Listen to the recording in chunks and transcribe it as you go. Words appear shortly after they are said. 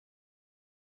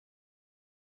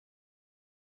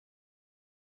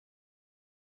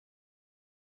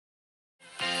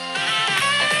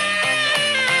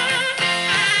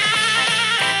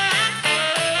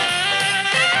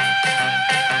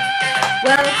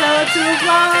episode to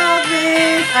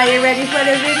Vlogmas. Are you ready for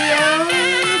the videos?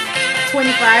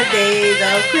 25 days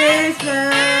of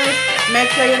Christmas. Make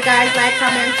sure you guys like,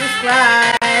 comment, and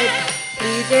subscribe.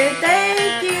 Please and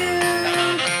thank you.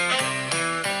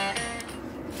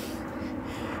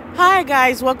 Hi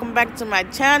guys, welcome back to my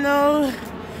channel.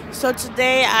 So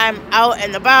today I'm out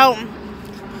and about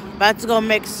to go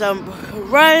make some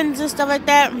runs and stuff like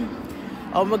that.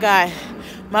 Oh my god,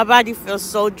 my body feels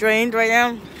so drained right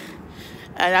now,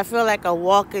 and I feel like a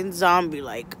walking zombie.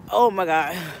 Like, oh my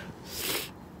god.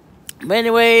 But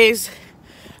anyways,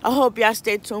 I hope y'all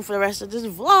stay tuned for the rest of this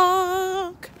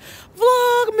vlog.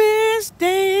 Vlogmas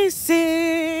Day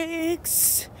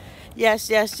 6.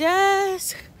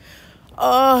 Yes.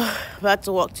 Oh, about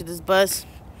to walk to this bus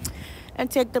and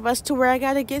take the bus to where I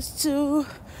gotta get to.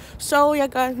 So y'all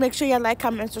guys, make sure y'all like,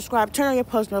 comment, and subscribe. Turn on your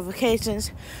post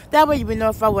notifications. That way you will be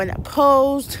notified when I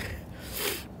post.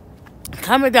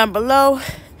 Comment down below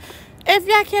if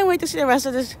y'all can't wait to see the rest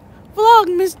of this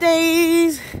Vlogmas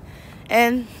days.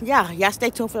 And yeah, y'all stay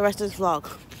tuned for the rest of this vlog.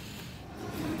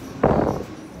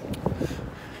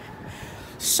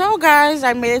 So guys,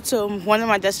 I made it to one of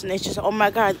my destinations. Oh my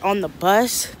god, on the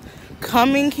bus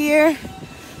coming here,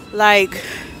 like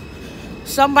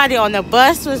somebody on the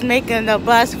bus was making the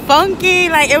bus funky.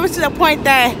 Like, it was to the point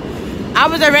that I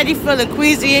was already feeling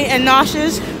queasy and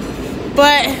nauseous,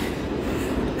 but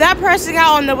that person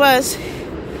got on the bus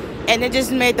and it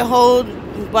just made the whole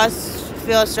bus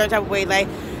feel a certain type of way. Like,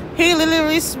 he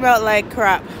literally smelled like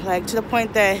crap, like to the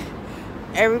point that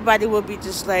everybody would be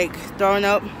just like throwing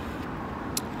up.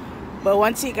 But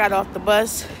once he got off the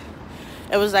bus,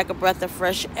 it was like a breath of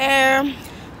fresh air.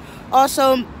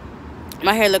 Also,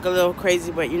 my hair look a little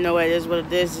crazy, but you know what? It is what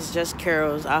it is. It's just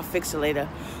curls. I'll fix it later.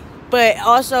 But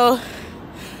also,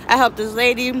 I helped this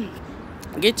lady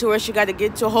get to where she got to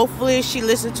get to. Hopefully, she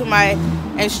listened to my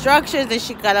instructions and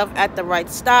she got off at the right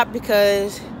stop,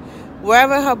 because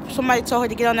wherever somebody told her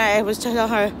to get on that, it was telling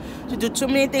her to do too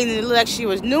many things, and it looked like she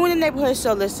was new in the neighborhood.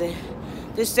 So listen,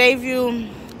 to save you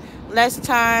less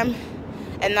time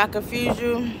and not confuse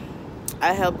you,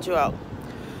 I helped you out.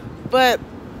 But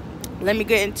let me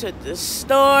get into the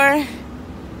store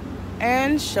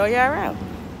and show you around.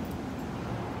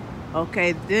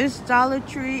 Okay, this Dollar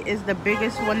Tree is the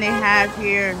biggest one they have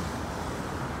here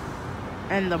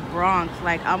in the Bronx.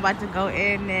 Like, I'm about to go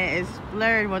in there and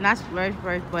splurge. Well, not splurge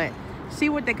first, but see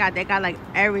what they got. They got like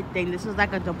everything. This is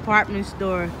like a department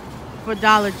store for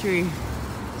Dollar Tree.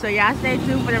 So y'all stay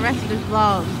tuned for the rest of this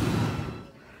vlog.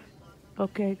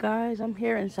 Okay guys, I'm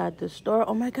here inside the store.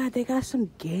 Oh my god, they got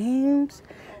some games.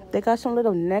 They got some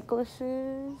little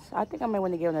necklaces. I think I might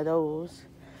want to get one of those.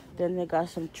 Then they got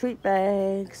some treat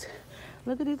bags.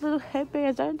 Look at these little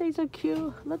headbands. Aren't they so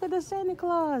cute? Look at the Santa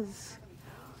Claus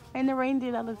and the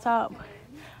reindeer on the top.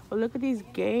 But look at these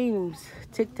games.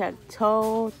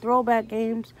 Tic-tac-toe, throwback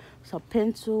games, some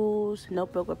pencils,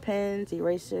 notebook with pens,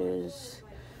 erasers,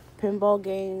 pinball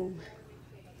game,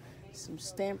 some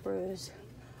stampers.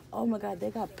 Oh my god,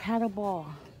 they got paddleball.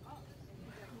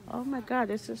 Oh my god,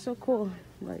 this is so cool.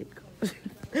 Like,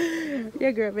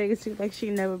 your girl make it seem like she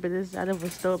never been inside of a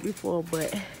store before,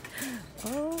 but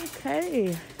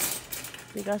okay.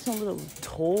 They got some little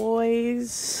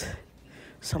toys,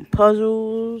 some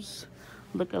puzzles.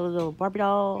 Look at the little Barbie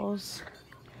dolls,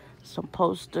 some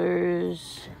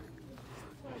posters.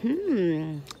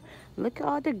 Look at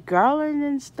all the garland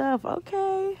and stuff.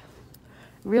 Okay,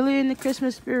 really in the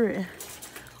Christmas spirit.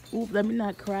 Oop, let me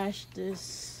not crash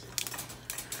this.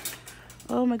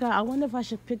 Oh my god, I wonder if I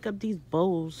should pick up these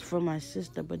bowls for my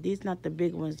sister, but these not the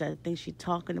big ones that I think she's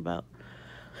talking about.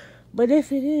 But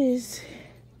if it is,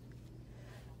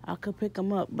 I could pick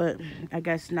them up, but I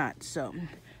guess not. So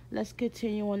let's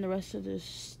continue on the rest of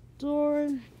this store.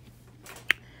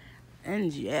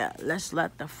 And yeah, let's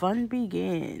let the fun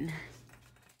begin.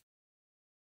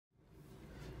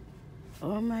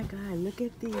 Oh my god, look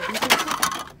at these.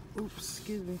 Oops,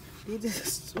 excuse me.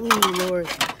 These are, oh Lord,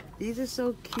 these are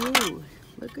so cute.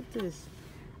 Look at this.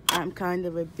 I'm kind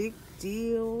of a big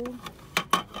deal.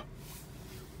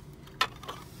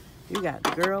 You got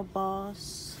Girl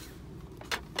Boss.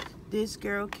 This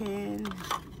girl can.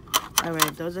 All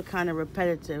right, those are kind of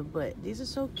repetitive, but these are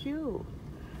so cute. All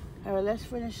right, let's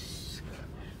finish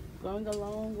going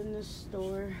along in the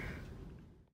store.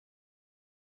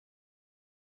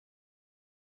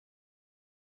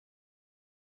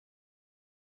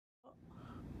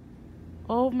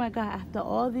 Oh my god, after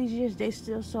all these years, they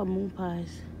still sell moon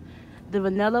pies. The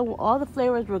vanilla, all the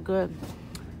flavors were good.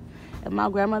 If my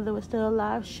grandmother was still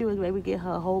alive, she would maybe get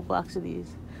her a whole box of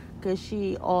these, because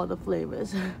she eat all the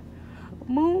flavors.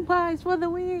 Moon pies for the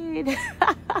win.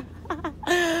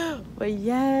 But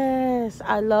yes,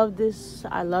 I love this.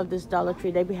 I love this Dollar Tree.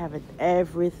 They be having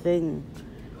everything.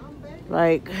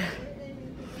 Like,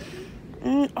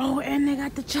 oh, and they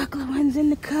got the chocolate ones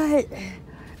in the cut.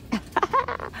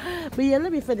 But yeah,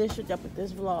 let me finish it up with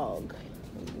this vlog.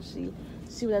 Let me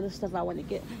see what other stuff I want to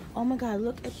get. Oh my God,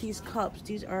 look at these cups.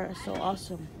 These are so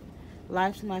awesome.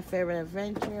 Life's my favorite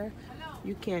adventure.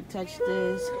 You can't touch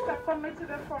this.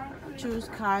 Choose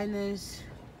kindness,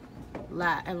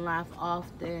 and laugh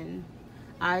often.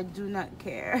 I do not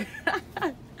care.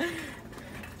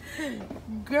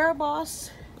 Girl boss,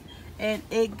 and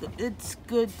it's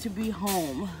good to be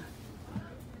home.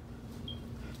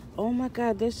 Oh my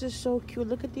God, this is so cute.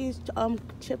 Look at these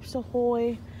Chips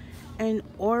Ahoy and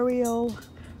Oreo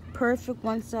perfect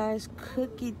one size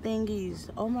cookie thingies.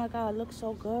 Oh my God, looks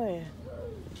so good.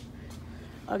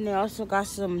 And they also got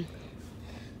some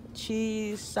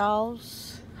cheese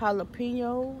sauce,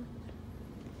 jalapeno.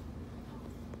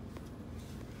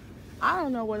 I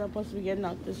don't know what I'm supposed to be getting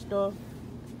out this store.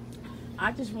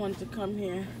 I just wanted to come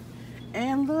here.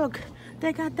 And look,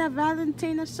 they got that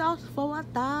Valentina sauce for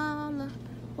 $1.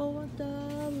 For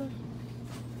 $1.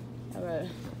 All right,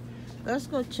 let's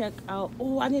go check out.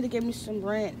 Oh, I need to get me some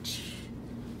ranch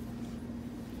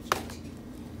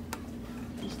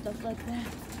and stuff like that.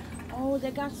 Oh, they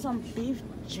got some beef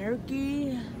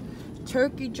jerky,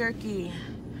 turkey jerky.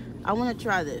 I want to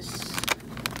try this.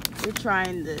 We're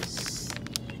trying this.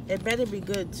 It better be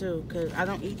good too, because I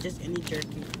don't eat just any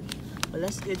jerky. But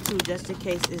let's get two just in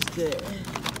case it's good.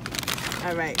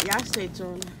 All right, y'all stay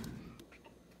tuned.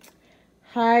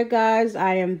 Hi guys,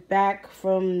 I am back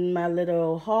from my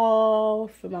little haul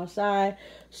from outside.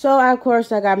 So of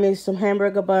course I got me some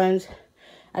hamburger buns.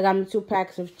 I got me 2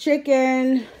 packs of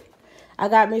chicken. I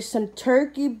got me some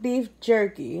turkey beef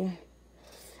jerky.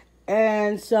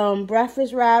 And some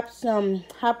breakfast wraps, some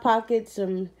Hot Pockets,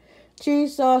 some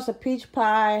cheese sauce, a peach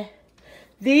pie.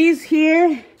 These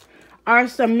here are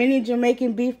some mini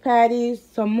Jamaican beef patties,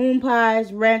 some moon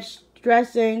pies, ranch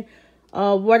dressing,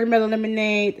 watermelon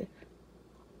lemonade.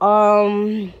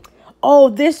 Oh,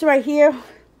 this right here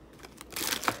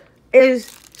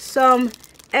is some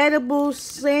edible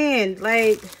sand.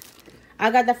 Like,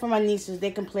 I got that for my nieces. They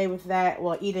can play with that.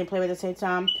 Well, eat and play with it at the same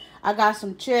time. I got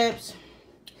some chips.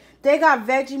 They got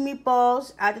veggie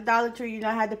meatballs at the Dollar Tree. You know,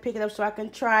 I had to pick it up so I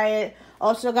can try it.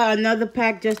 Also got another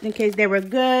pack just in case they were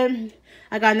good.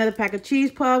 I got another pack of cheese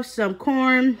puffs, some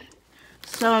corn,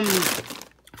 some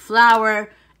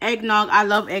flour, eggnog. I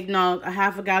love eggnog. A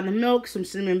half a gallon of milk, some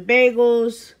cinnamon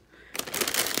bagels,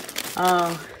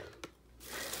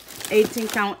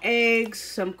 18-count eggs,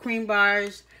 some cream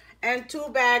bars, and 2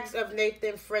 bags of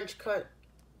Nathan French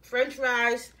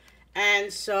fries,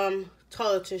 and some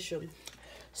toilet tissue.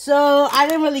 So I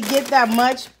didn't really get that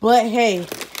much, but hey,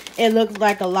 it looks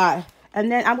like a lot.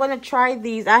 And then I'm going to try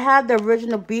these. I have the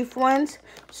original beef ones,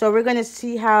 so we're going to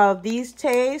see how these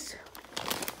taste.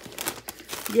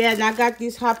 Yeah, and I got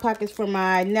these Hot Pockets for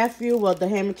my nephew. Well, the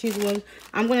ham and cheese ones.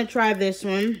 I'm going to try this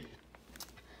one.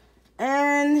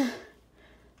 And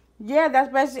yeah,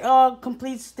 that's basically all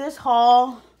completes this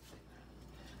haul.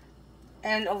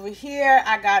 And over here,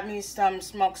 I got me some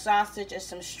smoked sausage and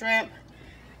some shrimp.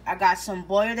 I got some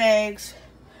boiled eggs.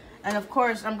 And of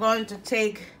course, I'm going to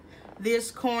take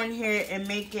this corn here and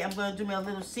make it. I'm going to do me a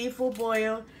little seafood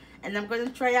boil. And I'm going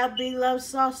to try out Big Love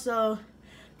sauce. So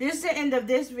this is the end of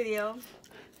this video.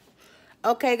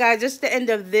 Okay, guys, this is the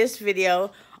end of this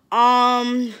video.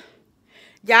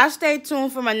 Y'all stay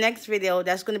tuned for my next video.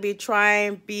 That's going to be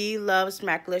trying B Love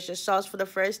Smacklicious sauce for the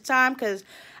first time, because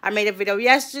I made a video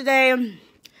yesterday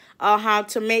on how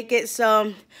to make it.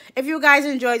 So if you guys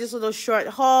enjoyed this little short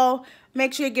haul,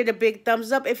 make sure you give it a big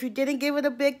thumbs up. If you didn't give it a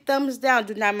big thumbs down,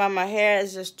 do not mind my hair.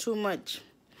 It's just too much.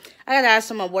 I got to add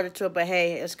some more water to it, but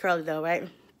hey, it's curly though, right?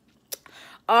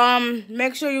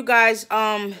 Make sure you guys,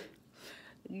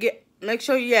 make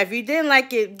sure, yeah, if you didn't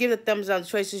like it, give it a thumbs up. The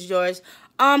choice is yours.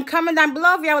 Comment down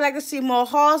below if y'all would like to see more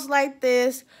hauls like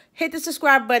this. Hit the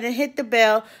subscribe button, hit the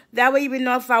bell. That way you will be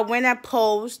notified when I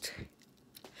post.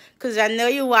 Because I know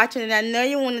you're watching and I know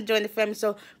you want to join the family.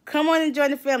 So come on and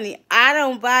join the family. I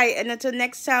don't bite. And until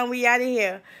next time, we out of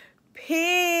here.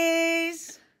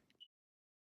 Peace.